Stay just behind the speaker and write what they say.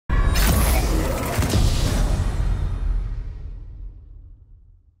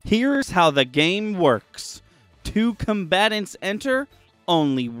Here's how the game works. 2 combatants enter,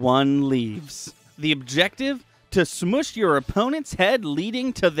 only 1 leaves. The objective? To smush your opponent's head,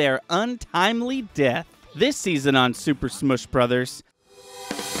 leading to their untimely death. This season on Super Smush Brothers.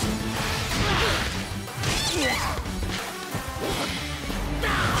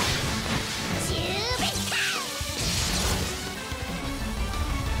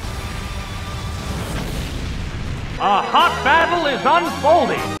 A hot battle is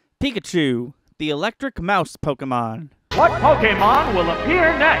unfolding! Pikachu, the electric mouse Pokemon. What Pokemon will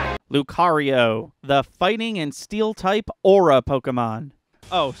appear next? Lucario, the fighting and steel type Aura Pokemon.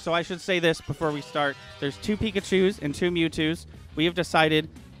 Oh, so I should say this before we start. There's 2 Pikachus and 2 Mewtwo's. We have decided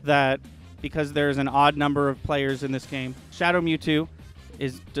that because there's an odd number of players in this game, Shadow Mewtwo,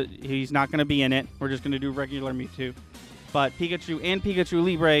 he's not going to be in it. We're just going to do regular Mewtwo. But Pikachu and Pikachu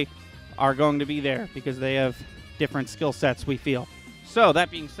Libre are going to be there because they have different skill sets, we feel. So,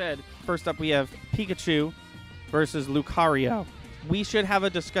 that being said, first up we have Pikachu versus Lucario. We should have a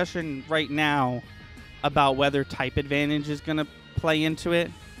discussion right now about whether type advantage is going to play into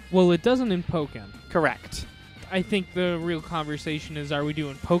it. Well, it doesn't in Pokken. Correct. I think the real conversation is, are we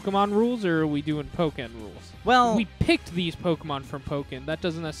doing Pokemon rules or are we doing Pokken rules? Well, we picked these Pokemon from Pokken. That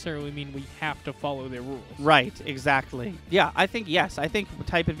doesn't necessarily mean we have to follow their rules. Right, exactly. Yeah, I think, yes, I think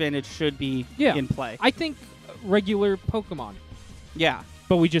type advantage should be in play. I think regular Pokemon. Yeah.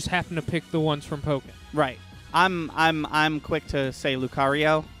 But we just happen to pick the ones from Pokken. Right. I'm quick to say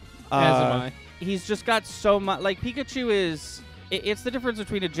Lucario. As am I. He's just got so much. Like, Pikachu is. It's the difference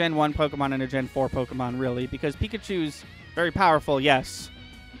between a Gen 1 Pokemon and a Gen 4 Pokemon, really, because Pikachu's very powerful, yes,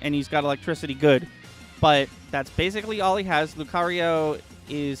 and he's got electricity, good, but that's basically all he has. Lucario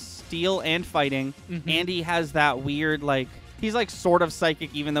is steel and fighting, and he has that weird, like, he's like sort of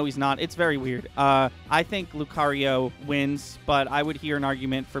psychic, even though he's not. It's very weird. I think Lucario wins, but I would hear an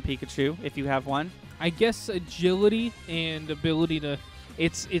argument for Pikachu if you have one. I guess agility and ability to...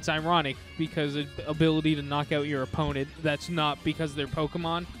 It's ironic because ability to knock out your opponent, that's not because they're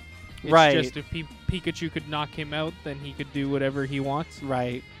Pokemon. It's right. just if Pikachu could knock him out, then he could do whatever he wants.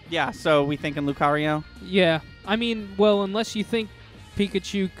 Right. Yeah, so we thinking Lucario? Yeah. I mean, well, unless you think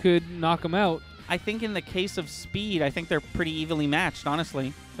Pikachu could knock him out. I think in the case of speed, I think they're pretty evenly matched,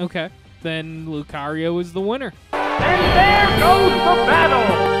 honestly. Okay. Then Lucario is the winner. And there goes the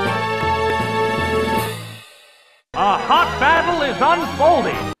battle! A hot battle is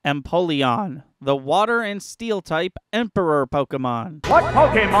unfolding! Empoleon, the water and steel type Emperor Pokemon. What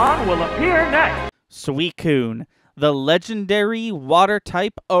Pokemon will appear next? Suicune, the legendary water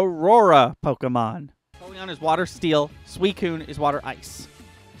type Aurora Pokemon. Empoleon is water steel, Suicune is water ice.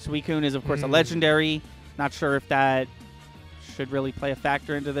 Suicune is, of course, a legendary. Not sure if that should really play a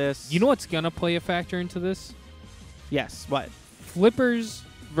factor into this. You know what's going to play a factor into this? Yes, what? Flippers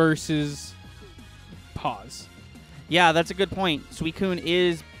versus Paws. Yeah, that's a good point. Suicune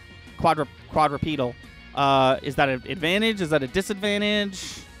is quadrupedal. Is that an advantage? Is that a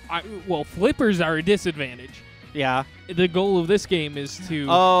disadvantage? Well, flippers are a disadvantage. Yeah. The goal of this game is to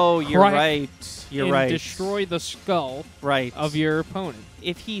you're right. You're right. Destroy the skull of your opponent.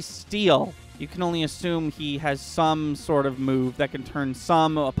 If he's steel, you can only assume he has some sort of move that can turn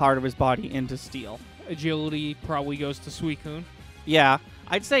a part of his body into steel. Agility probably goes to Suicune. Yeah.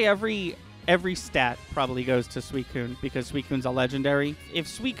 I'd say every stat probably goes to Suicune because Suicune's a legendary. If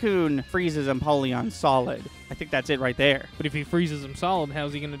Suicune freezes Empoleon solid, I think that's it right there. But if he freezes him solid,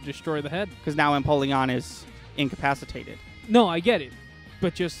 how's he going to destroy the head? Because now Empoleon is incapacitated. No, I get it.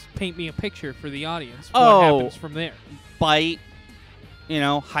 But just paint me a picture for the audience. What happens from there? Bite,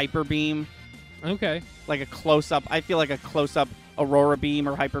 Hyper Beam. Okay. Like a close-up. I feel like a close-up Aurora Beam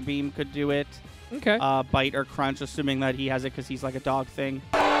or Hyper Beam could do it. Okay. Bite or Crunch, assuming that he has it because he's like a dog thing.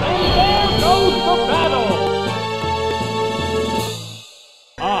 And there goes the battle!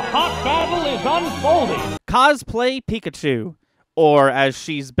 A hot battle is unfolding! Cosplay Pikachu, or as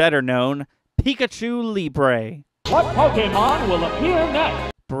she's better known, Pikachu Libre. What Pokemon will appear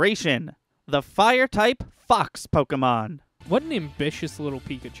next? Braixen, the fire-type Fox Pokemon. What an ambitious little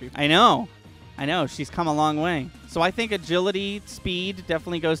Pikachu. I know. She's come a long way. So I think agility, speed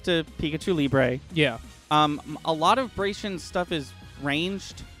definitely goes to Pikachu Libre. Yeah. A lot of Braixen's stuff is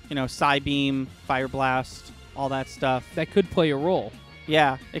ranged. Psybeam, Fire Blast, all that stuff. That could play a role.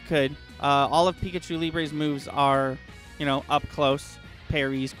 Yeah, it could. All of Pikachu Libre's moves are, up close.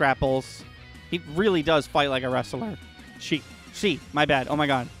 Parries, grapples. He really does fight like a wrestler. She, my bad. Oh my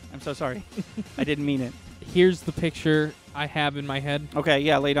god. I'm so sorry. I didn't mean it. Here's the picture I have in my head. Okay,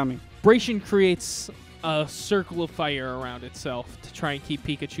 yeah, lay it on me. Braixen creates a circle of fire around itself to try and keep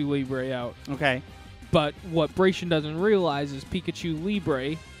Pikachu Libre out. Okay. But what Braixen doesn't realize is Pikachu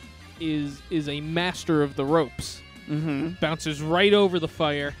Libre is a master of the ropes. Mm-hmm. Bounces right over the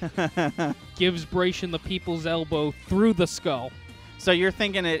fire, gives Bracian the people's elbow through the skull. So you're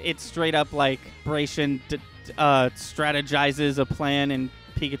thinking it's straight up like Bracian strategizes a plan and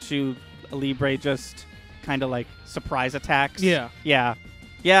Pikachu Libre just kind of like surprise attacks? Yeah.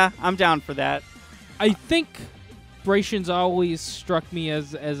 Yeah, I'm down for that. I think Bracian's always struck me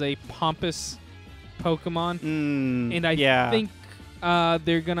as a pompous Pokemon, and I think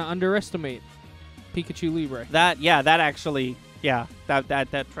they're going to underestimate Pikachu Libre. That actually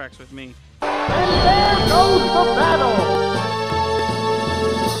tracks with me. And there goes the battle!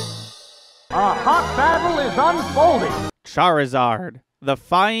 A hot battle is unfolding! Charizard, the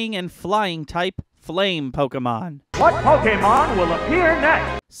flying and flying type flame Pokemon. What Pokemon will appear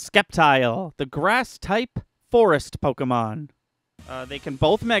next? Sceptile, the grass type forest Pokemon. They can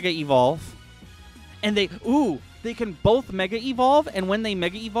both Mega Evolve. And they can both Mega Evolve, and when they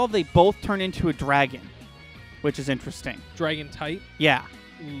Mega Evolve, they both turn into a dragon, which is interesting. Dragon type? Yeah.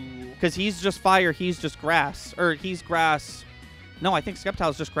 Ooh. Because he's just fire, he's just grass. Or he's grass. No, I think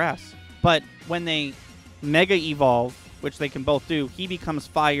Sceptile's just grass. But when they Mega Evolve, which they can both do, he becomes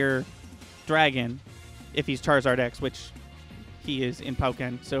fire dragon if he's Charizard X, which he is in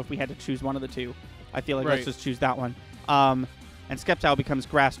Pokken. So if we had to choose one of the two, I feel like let's just choose that one. And Sceptile becomes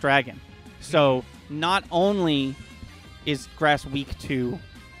grass dragon. So not only is grass weak to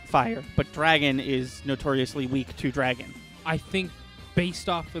fire, but dragon is notoriously weak to dragon. I think based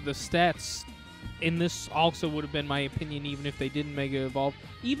off of the stats, and this also would have been my opinion even if they didn't Mega Evolve,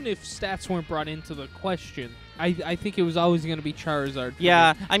 even if stats weren't brought into the question, I think it was always going to be Charizard.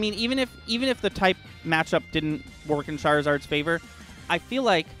 Yeah, I mean, even if the type matchup didn't work in Charizard's favor, I feel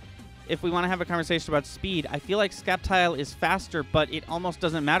like if we want to have a conversation about speed, I feel like Sceptile is faster, but it almost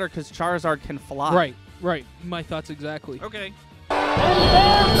doesn't matter because Charizard can fly. Right. My thoughts exactly. Okay. And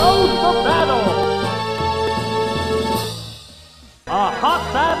there goes the battle! A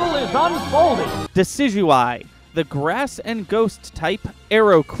hot battle is unfolding! Decidueye, the grass and ghost type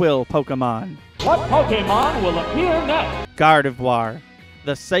Aeroquill Pokemon. What Pokemon will appear next? Gardevoir,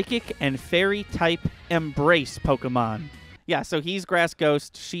 the psychic and fairy type Embrace Pokemon. Yeah, so he's grass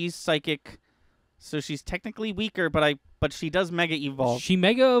ghost, she's psychic, so she's technically weaker, but she does Mega Evolve. She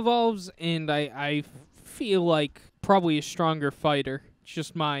Mega Evolves, and I feel like probably a stronger fighter. It's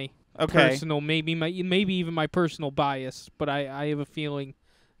just my personal, maybe even my personal bias, but I have a feeling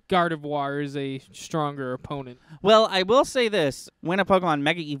Gardevoir is a stronger opponent. Well, I will say this. When a Pokemon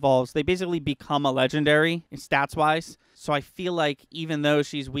Mega Evolves, they basically become a legendary, stats-wise. So I feel like even though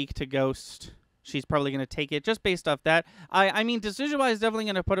she's weak to Ghost, she's probably going to take it just based off that. I mean, Decidueye is definitely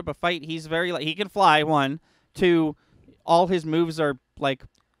going to put up a fight. He's he can fly, 1. 2, all his moves are, like,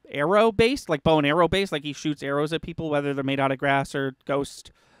 arrow-based, like bow and arrow-based. Like, he shoots arrows at people, whether they're made out of grass or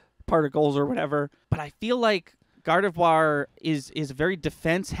ghost particles or whatever. But I feel like Gardevoir is very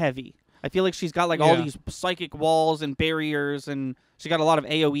defense heavy. I feel like she's got like all these psychic walls and barriers, and she got a lot of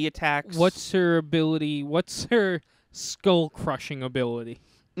AoE attacks. What's her ability? What's her skull crushing ability?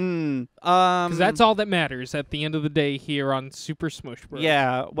 Because that's all that matters at the end of the day here on Super Smush Bros.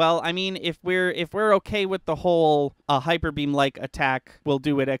 Yeah. Well, I mean, if we're okay with the whole Hyper Beam like attack, we'll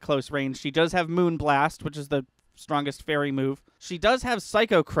do it at close range. She does have Moon Blast, which is the strongest fairy move. She does have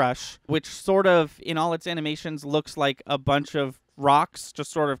Psycho Crush, which sort of, in all its animations, looks like a bunch of rocks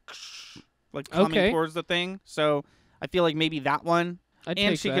just sort of like coming towards the thing. So I feel like maybe that one.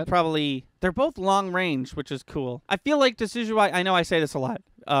 And she could probably... They're both long range, which is cool. I feel like Decidueye... I know I say this a lot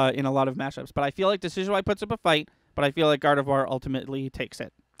in a lot of mashups, but I feel like Decidueye puts up a fight, but I feel like Gardevoir ultimately takes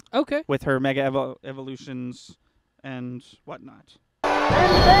it. Okay. With her Mega Evolutions and whatnot.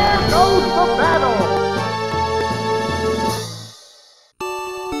 And there goes the battle!